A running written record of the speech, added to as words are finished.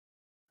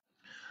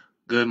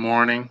Good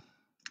morning,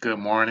 good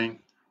morning,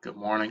 good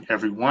morning,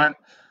 everyone.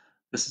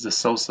 This is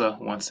Asosa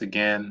once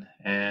again,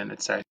 and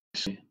it's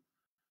actually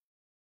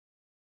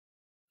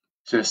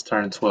just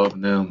turned 12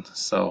 noon.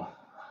 So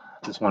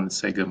just wanted to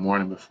say good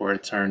morning before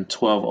it turned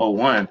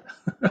 12:01.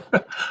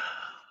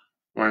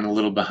 Running a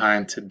little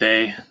behind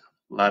today, a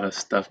lot of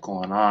stuff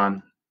going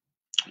on.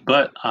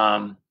 But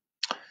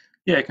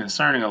yeah,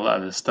 concerning a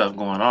lot of the stuff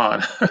going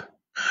on,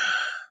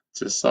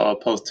 just saw a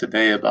post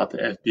today about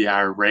the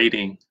FBI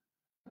raiding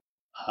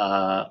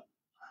uh,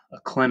 a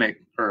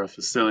clinic or a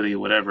facility,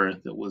 whatever,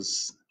 that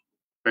was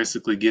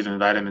basically giving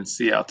vitamin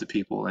C out to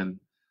people, and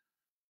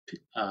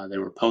they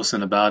were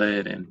posting about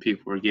it, and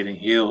people were getting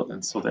healed,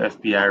 and so the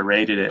FBI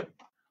raided it.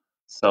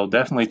 So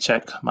definitely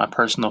check my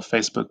personal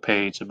Facebook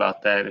page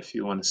about that if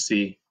you want to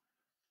see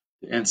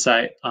the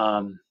insight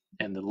and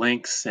the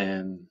links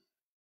and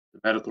the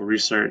medical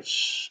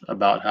research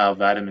about how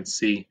vitamin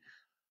C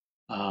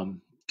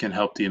can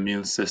help the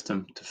immune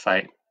system to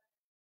fight.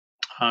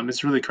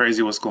 It's really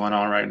crazy what's going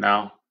on right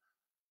now,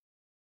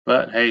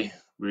 but hey,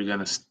 we're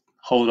gonna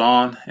hold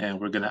on, and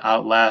we're gonna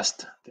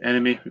outlast the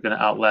enemy. We're gonna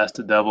outlast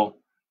the devil.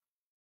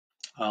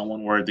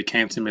 One word that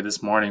came to me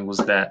this morning was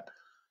that,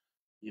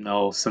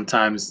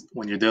 sometimes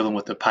when you're dealing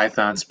with the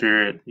Python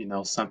spirit,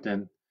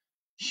 something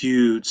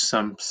huge,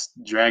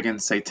 dragon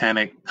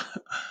satanic,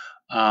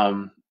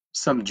 um,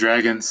 some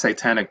dragon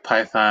satanic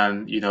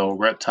Python,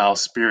 reptile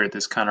spirit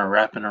that's kind of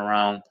wrapping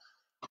around,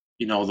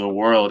 the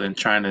world and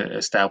trying to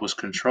establish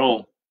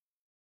control.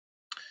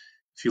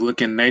 If you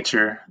look in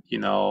nature,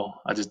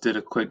 I just did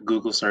a quick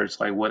Google search,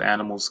 like what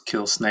animals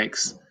kill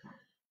snakes.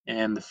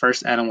 And the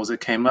first animals that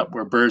came up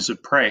were birds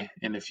of prey.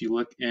 And if you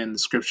look in the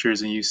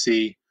scriptures and you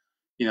see,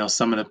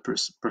 some of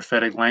the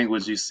prophetic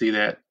language, you see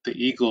that the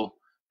eagle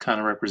kind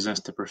of represents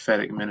the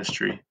prophetic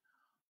ministry.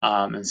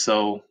 And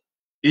so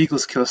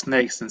eagles kill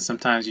snakes, and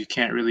sometimes you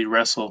can't really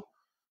wrestle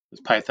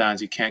with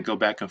pythons. You can't go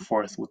back and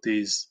forth with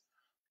these,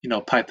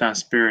 python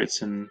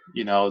spirits, and,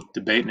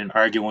 debating and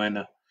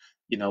arguing,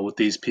 with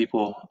these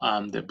people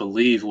that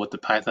believe what the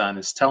python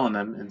is telling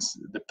them, and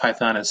the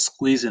python is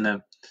squeezing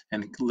them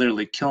and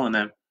literally killing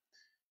them.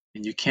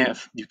 And you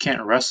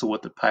can't wrestle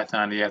with the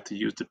python. You have to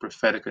use the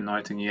prophetic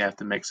anointing. You have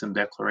to make some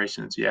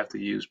declarations. You have to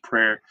use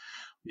prayer.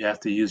 You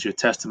have to use your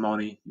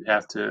testimony. You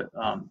have to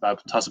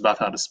Bible talks about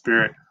how the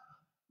spirit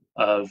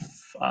of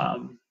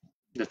um,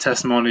 the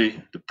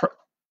testimony the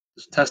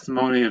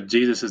testimony of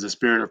Jesus is the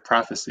spirit of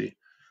prophecy,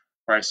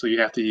 right? So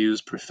you have to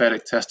use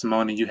prophetic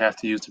testimony. You have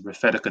to use the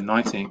prophetic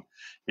anointing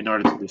in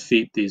order to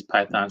defeat these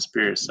python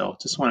spirits. So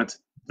just wanted to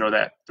throw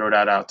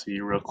that out to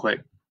you real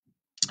quick.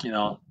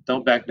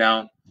 Don't back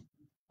down.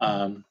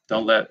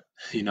 Don't let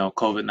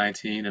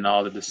COVID-19 and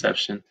all the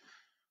deception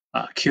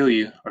kill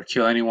you or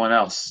kill anyone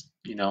else.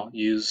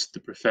 Use the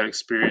prophetic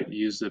spirit,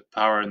 use the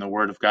power and the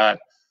word of God,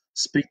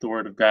 speak the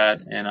word of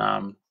God,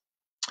 and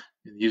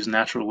use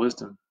natural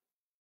wisdom.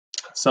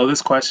 So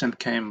this question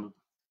came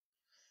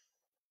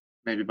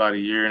maybe about a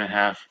year and a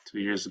half, 2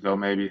 years ago,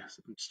 maybe.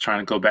 I'm just trying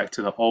to go back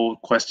to the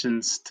old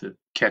questions to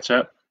catch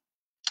up.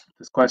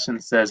 This question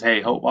says,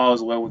 "Hey, hope all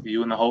is well with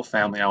you and the whole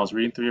family. I was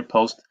reading through your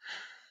post,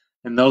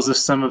 and those are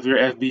some of your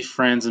FB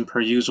friends, and per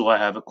usual, I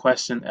have a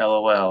question,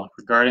 LOL.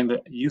 Regarding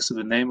the use of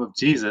the name of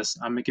Jesus,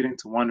 I'm beginning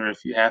to wonder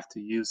if you have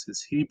to use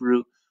his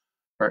Hebrew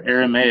or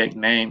Aramaic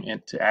name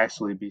to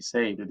actually be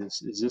saved.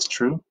 Is this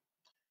true?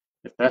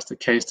 If that's the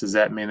case, does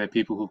that mean that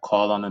people who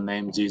call on the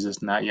name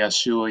Jesus, not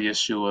Yeshua,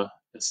 Yeshua,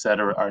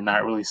 etc., are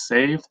not really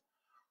saved?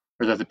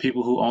 Or that the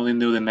people who only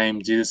knew the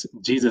name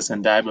Jesus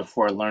and died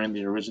before learning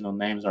the original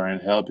names are in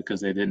hell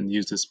because they didn't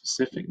use the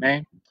specific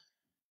name?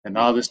 And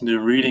all this new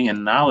reading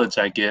and knowledge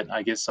I get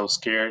so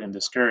scared and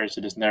discouraged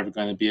that it's never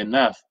going to be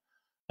enough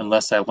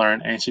unless I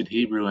learn ancient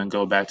Hebrew and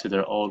go back to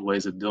their old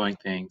ways of doing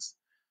things.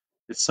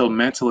 It's so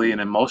mentally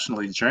and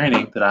emotionally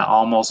draining that I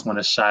almost want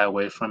to shy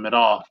away from it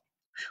all.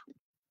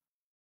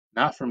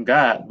 Not from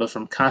God, but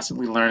from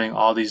constantly learning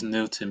all these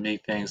new to me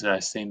things that I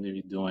seem to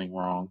be doing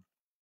wrong."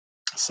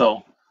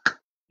 So,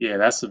 yeah,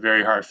 that's a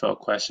very heartfelt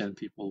question.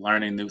 People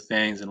learning new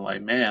things and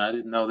like, man, I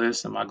didn't know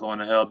this. Am I going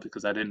to hell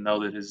because I didn't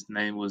know that his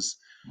name was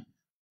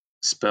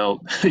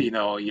spelled,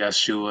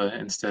 Yeshua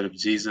instead of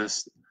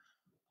Jesus?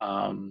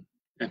 And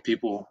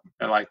people,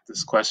 and like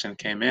this question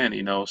came in,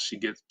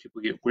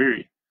 people get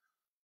weary.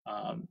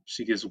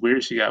 She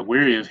got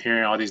weary of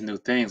hearing all these new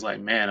things.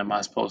 Like, man, am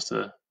I supposed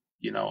to,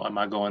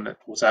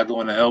 was I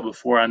going to hell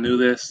before I knew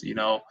this? Did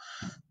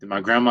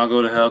my grandma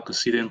go to hell because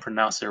she didn't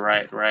pronounce it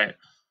right? Right.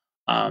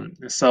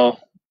 And so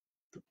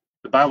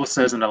the Bible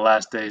says in the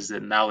last days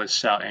that knowledge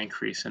shall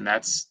increase, and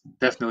that's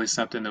definitely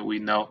something that we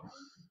know.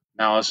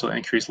 Knowledge shall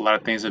increase. A lot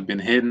of things have been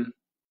hidden,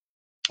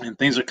 and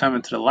things are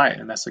coming to the light,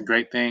 and that's a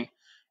great thing.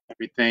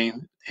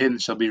 Everything hidden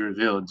shall be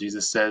revealed.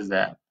 Jesus says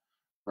that,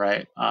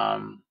 right? I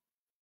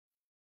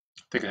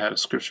think I had a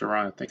scripture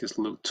wrong. I think it's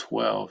Luke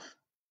 12.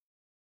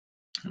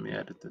 Let me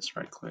edit this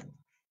right quick.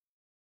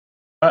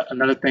 But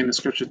another thing the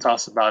scripture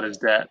talks about is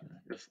that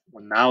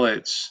when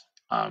knowledge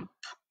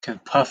can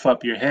puff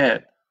up your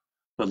head,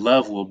 but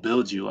love will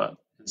build you up.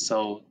 And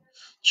so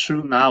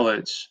true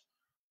knowledge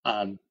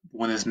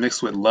When it's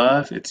mixed with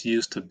love, it's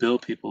used to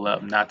build people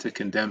up, not to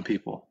condemn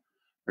people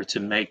or to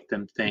make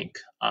them think,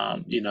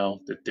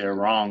 that they're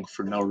wrong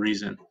for no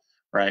reason,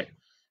 right?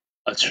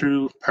 A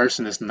true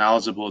person that's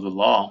knowledgeable of the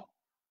law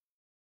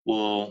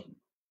will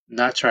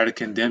not try to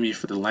condemn you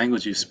for the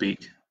language you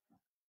speak,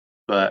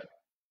 but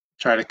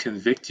try to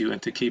convict you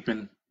into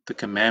keeping the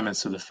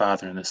commandments of the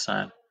Father and the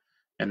Son.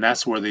 And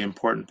that's where the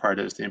important part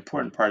is. The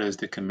important part is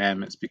the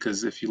commandments,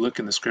 because if you look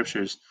in the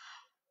scriptures,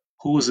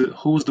 who was it?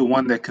 Who was the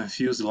one that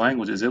confused the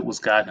languages? It was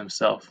God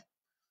Himself.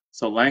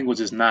 So language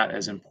is not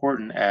as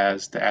important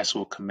as the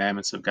actual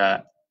commandments of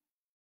God.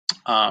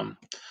 Um,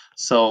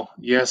 so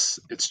yes,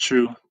 it's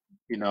true.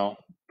 You know,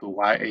 the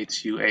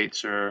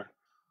YHUH or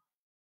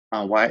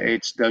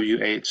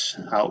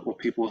YHWH, how what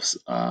people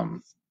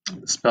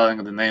spelling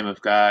of the name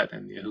of God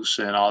and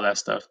Yahusha and all that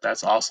stuff.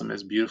 That's awesome.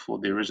 It's beautiful.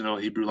 The original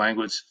Hebrew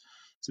language,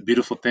 it's a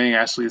beautiful thing.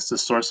 Actually, it's the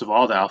source of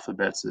all the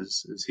alphabets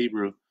is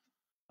Hebrew.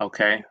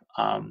 Okay,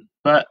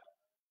 but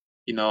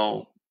you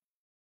know,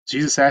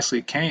 Jesus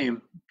actually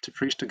came to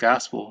preach the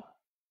gospel.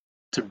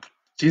 To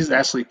Jesus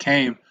actually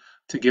came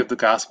to give the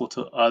gospel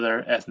to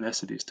other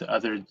ethnicities, to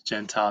other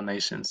Gentile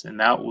nations, and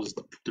that was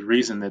the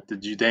reason that the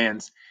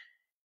Judeans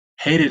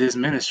hated his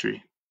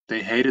ministry.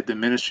 They hated the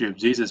ministry of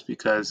Jesus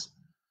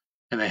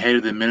and they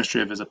hated the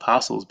ministry of his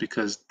apostles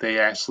because they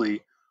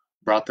actually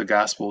brought the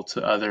gospel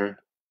to other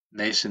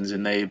nations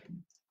and they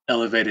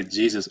elevated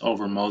Jesus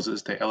over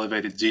Moses. They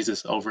elevated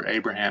Jesus over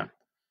Abraham.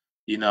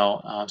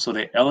 So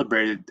they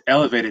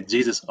elevated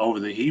Jesus over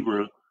the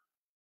Hebrew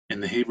in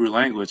the Hebrew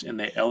language, and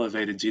they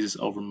elevated Jesus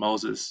over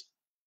Moses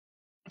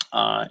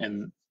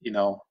in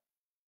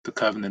the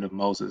covenant of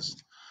Moses.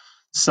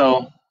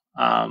 So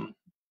um,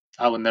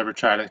 I would never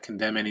try to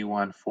condemn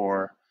anyone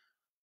for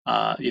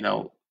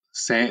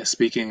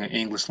speaking an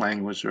English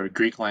language or a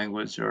Greek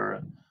language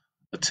or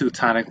a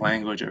Teutonic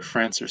language or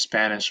French or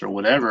Spanish or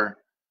whatever,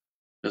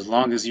 as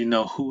long as you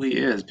know who he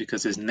is,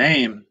 because his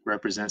name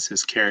represents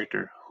his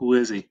character. Who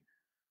is he?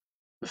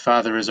 The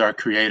Father is our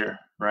creator,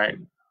 right?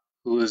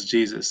 Who is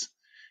Jesus?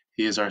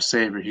 He is our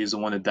Savior. He's the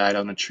one that died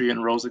on the tree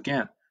and rose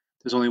again.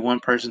 There's only one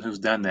person who's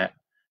done that,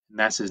 and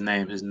that's his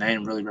name. His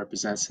name really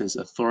represents his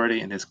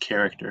authority and his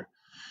character.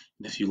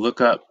 And if you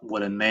look up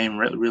what a name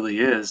really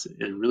is,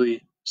 it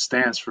really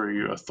stands for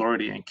your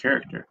authority and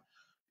character.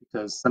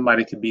 Because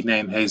somebody could be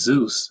named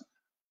Jesus,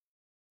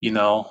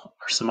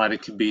 or somebody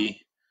could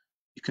be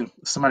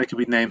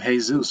named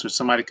Jesus, or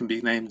somebody can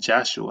be named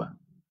Joshua.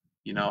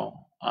 You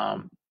know,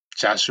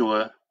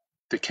 Joshua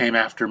that came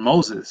after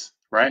Moses,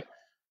 right?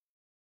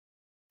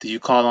 Do you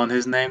call on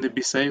his name to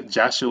be saved?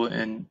 Joshua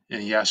and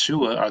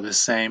Yeshua are the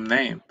same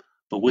name.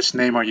 But which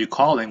name are you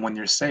calling when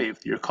you're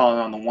saved? You're calling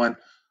on the one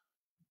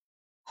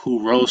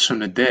who rose from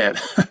the dead.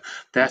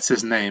 That's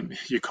his name.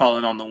 You're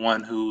calling on the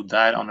one who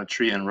died on a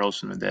tree and rose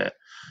from the dead.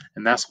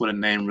 And that's what a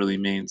name really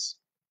means.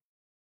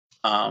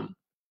 Um,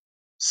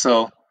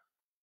 so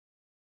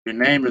your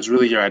name is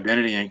really your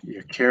identity and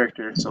your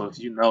character. So if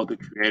you know the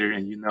Creator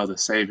and you know the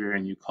Savior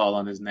and you call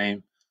on His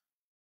name,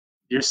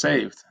 you're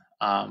saved.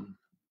 Um,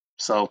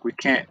 so we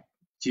can't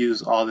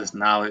use all this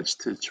knowledge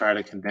to try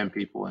to condemn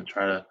people and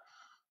try to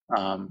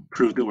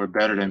prove that we're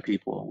better than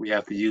people. We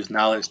have to use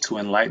knowledge to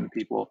enlighten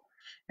people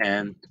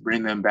and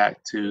bring them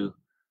back to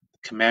the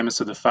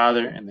commandments of the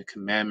Father and the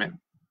commandment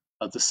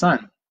of the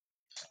Son.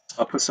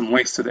 I'll put some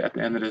links at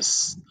the end of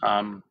this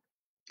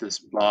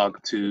blog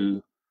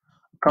to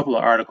a couple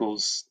of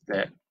articles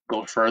that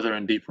go further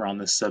and deeper on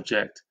this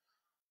subject.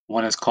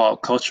 One is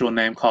called Cultural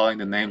Name Calling,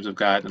 the Names of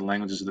God and the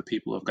Languages of the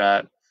People of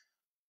God.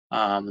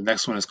 The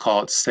next one is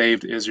called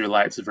Saved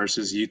Israelites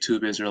versus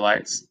YouTube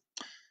Israelites.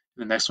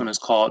 The next one is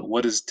called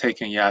What is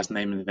Taking Yah's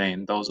Name in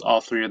Vain?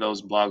 All three of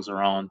those blogs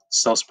are on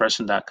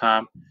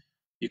soulspression.com.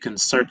 You can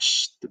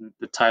search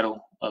the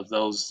title of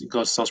those. You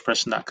go to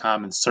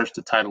soulspression.com and search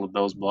the title of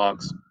those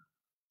blogs,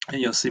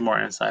 and you'll see more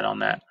insight on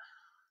that.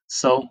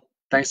 So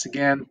thanks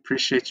again.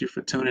 Appreciate you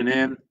for tuning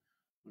in.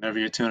 Whenever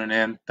you're tuning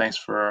in, thanks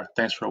for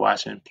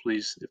watching.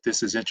 Please, if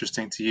this is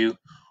interesting to you,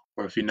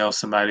 or if you know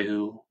somebody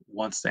who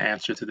wants the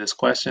answer to this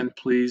question,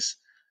 please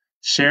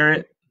share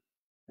it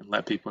and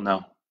let people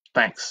know.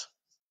 Thanks.